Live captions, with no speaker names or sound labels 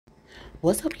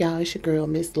What's up, y'all? It's your girl,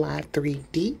 Miss Live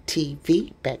 3D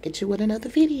TV, back at you with another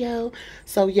video.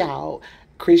 So, y'all,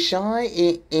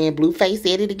 Chrisean and Blueface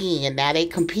said it again. Now they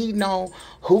competing on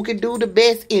who can do the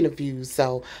best interviews.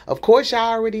 So, of course,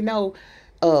 y'all already know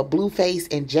Blueface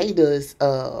and Jada's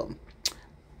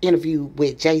interview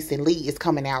with Jason Lee is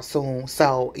coming out soon.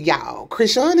 So, y'all,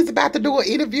 Chrisean is about to do an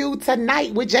interview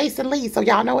tonight with Jason Lee. So,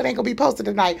 y'all know it ain't going to be posted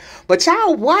tonight. But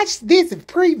y'all watch this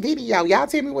pre-video. Y'all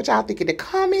tell me what y'all think in the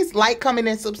comments. Like, comment,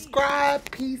 and subscribe.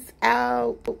 Peace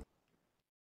out.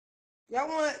 Y'all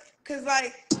want, cause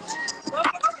like,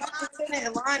 motherfuckers sitting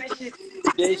in line and shit.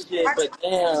 This shit, but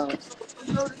damn.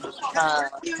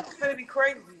 It's gonna be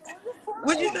crazy.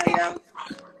 What'd you say, yo?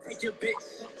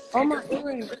 Oh my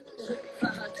earring.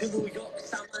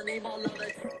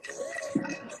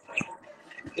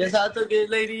 Yes, I took it,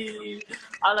 lady.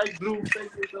 I like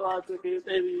Blueface, so I took it,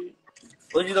 baby.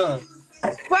 What you doing?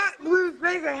 Fuck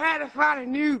Blueface, I had to find a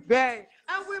new bag.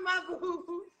 I'm with my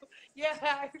boo. Yeah,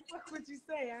 fuck what you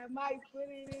say. I might put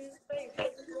it in his face.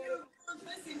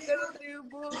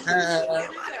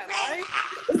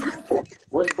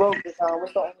 What's broke, Chrisean?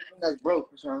 What's the only thing that's broke,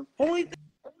 Chrisean? Only thing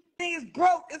is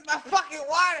broke is my fucking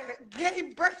water.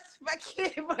 Gave birth to my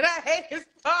kid, but I hate his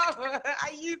father.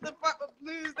 I used to fuck with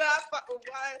blues, now I fuck with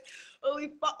white.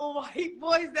 Only fuck with white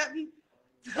boys that be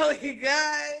telling you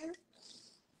guys.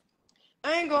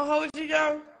 I ain't gonna hold you,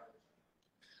 yo.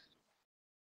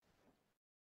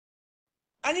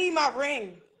 I need my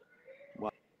ring. Why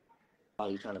are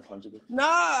you trying to punch it? Nah,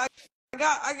 I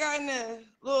got in a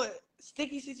little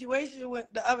sticky situation with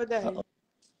the other day.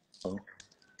 Uh-oh.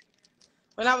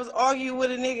 When I was arguing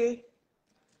with a nigga.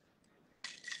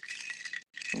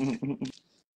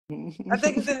 I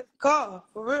think it's in his car.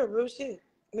 For real shit.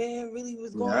 Man really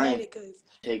was going at it because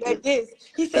like this.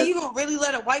 He said, you gonna really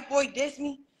let a white boy diss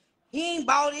me? He ain't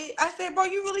about it. I said, bro,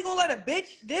 you really gonna let a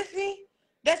bitch diss me?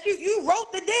 That you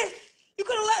wrote the diss. You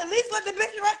could have at least let the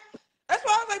bitch write. That's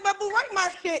why I was like, my boo, write my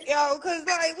shit, yo. Cause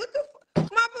like, what the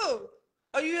my boo?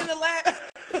 Are you in the lab?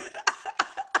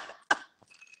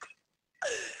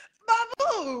 My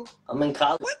boo. I'm in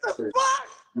college. What the fuck?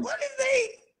 What is he?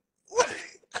 What?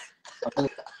 I'm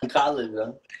in college,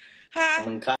 bro. Huh?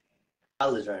 I'm in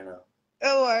college right now.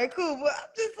 Oh, all right, cool. But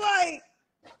I'm just like,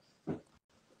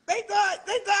 they thought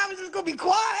I was just gonna be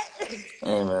quiet.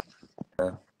 Amen.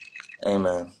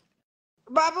 Amen.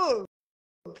 Babu.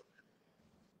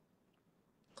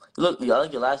 Look, I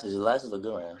like your lashes. Your lashes look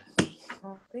good right now.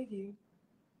 Oh, thank you.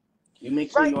 You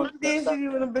make sure Right, you on the left side.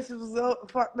 you when the bitches was all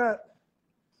fucked up.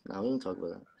 Nah, we don't talk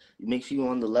about that. You make sure you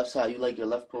on the left side. You like your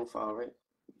left profile, right?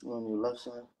 You on your left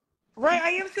side. Right, I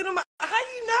am sitting on my. How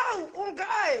you know? Oh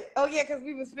God. Oh yeah, cause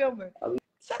we was filming.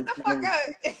 Shut the fuck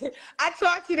up. I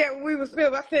taught you that when we was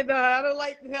filming. I said no, I don't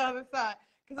like the other side.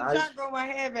 Cause I'm trying to grow my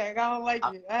hair back. I don't like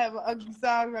it. I have an ugly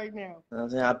side right now. You know what I'm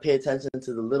saying? I pay attention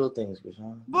to the little things,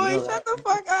 Chrisean. Boy, you know shut the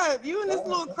fuck up. You and this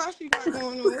little crush you got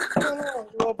going on. What's going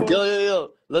on?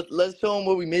 Yo. Let's show them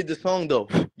where we made the song though.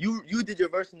 You did your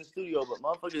verse in the studio, but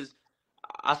motherfuckers,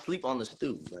 I sleep on the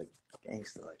stoop like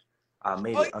gangster. Like I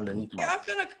made it underneath my.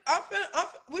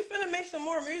 We finna make some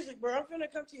more music, bro. I'm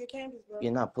finna come to your campus, bro.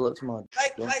 Yeah, pull up to my.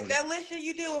 Like that list shit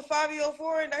you did with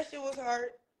 504, and that shit was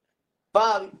hard.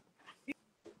 Bobby.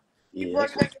 You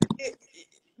brought that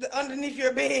underneath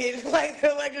your bed like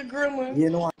a gremlin. You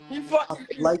know I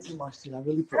put lights in my shit. I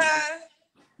really put.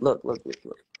 Look.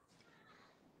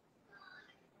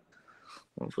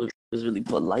 Motherfuckers really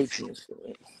put lights in this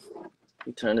shit.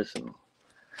 We turn this on.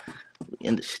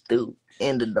 In the stew,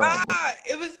 in the dome.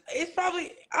 It's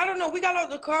probably, I don't know. We got out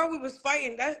of the car, we was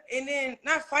fighting. And then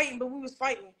not fighting, but we was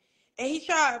fighting. And he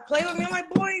tried to play with me. I'm like,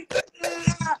 boy,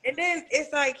 and then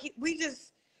it's like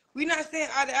we not saying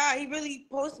eye to eye. He really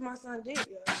posted my son dick,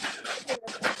 yo.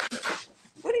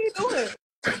 What are you doing?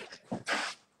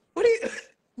 What are you?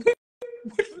 What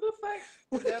the fuck?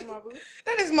 Is that my boo?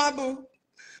 That is my boo.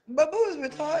 My boo is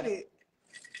retarded.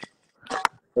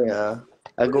 Yeah,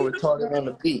 I go retarded on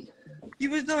the beat. You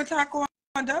was doing taekwondo?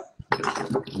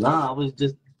 Nah, I was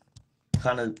just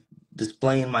kind of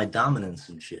displaying my dominance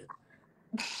and shit.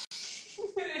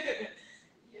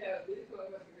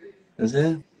 Is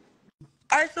it?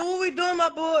 Alright, so what we doing, my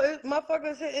boy?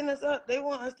 Motherfuckers hitting us up. They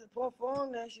want us to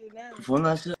perform that shit now. Perform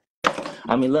that shit?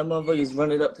 I mean, let motherfuckers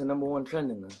run it up to #1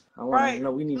 trending. I want to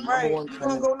know we need #1 trending.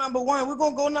 We're gonna go #1. We're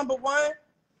gonna go #1,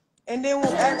 and then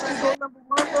after we go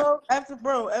 #1, bro. After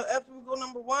we go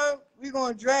 #1, we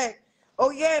gonna drag. Oh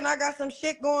yeah, and I got some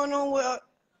shit going on with.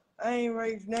 I ain't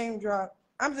ready to name drop.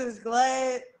 I'm just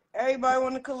glad everybody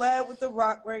want to collab with The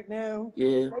Rock right now.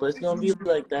 Yeah, but it's gonna be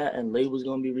like that, and labels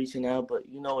gonna be reaching out. But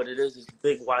you know what it is? It's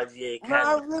big YGA.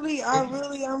 No,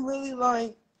 I'm really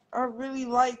like. I really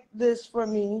like this for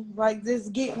me. Like this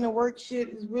getting to work shit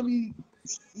is really,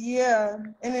 yeah.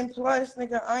 And then plus,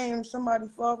 nigga, I am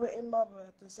somebody's father and mother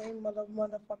at the same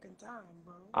motherfucking time,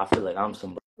 bro. I feel like I'm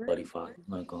somebody's father.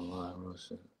 I'm not gonna lie, bro.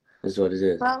 This is what it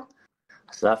is. Huh?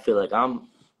 So I feel like you know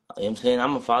what I'm saying,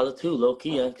 I'm a father too, low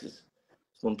key, yeah, cause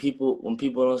when people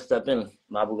don't step in,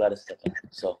 Mabu gotta step in.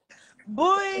 So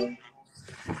Boy,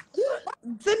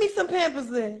 send me some Pampers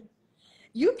then.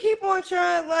 You keep on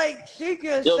trying like shoot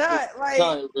your yo, shot, like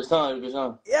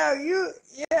Chrisean.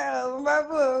 yeah, my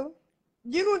boo.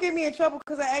 You gonna get me in trouble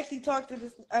because I actually talked to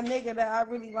a nigga that I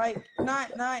really like,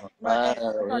 not my ex.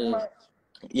 I'm talking about.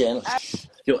 Yeah.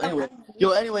 Yo,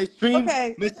 anyway, stream,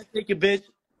 Okay, Mr. Take Your Bitch.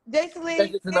 Jason Lee,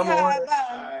 That's the say number one.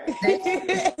 hi,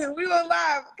 bye. We were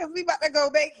live because we about to go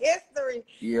make history.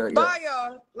 Yeah. Bye,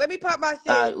 y'all. Let me pop my All shit.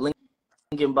 right, link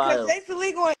in Because bio. Jason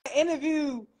Lee going to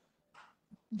interview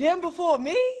them before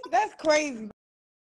me? That's crazy.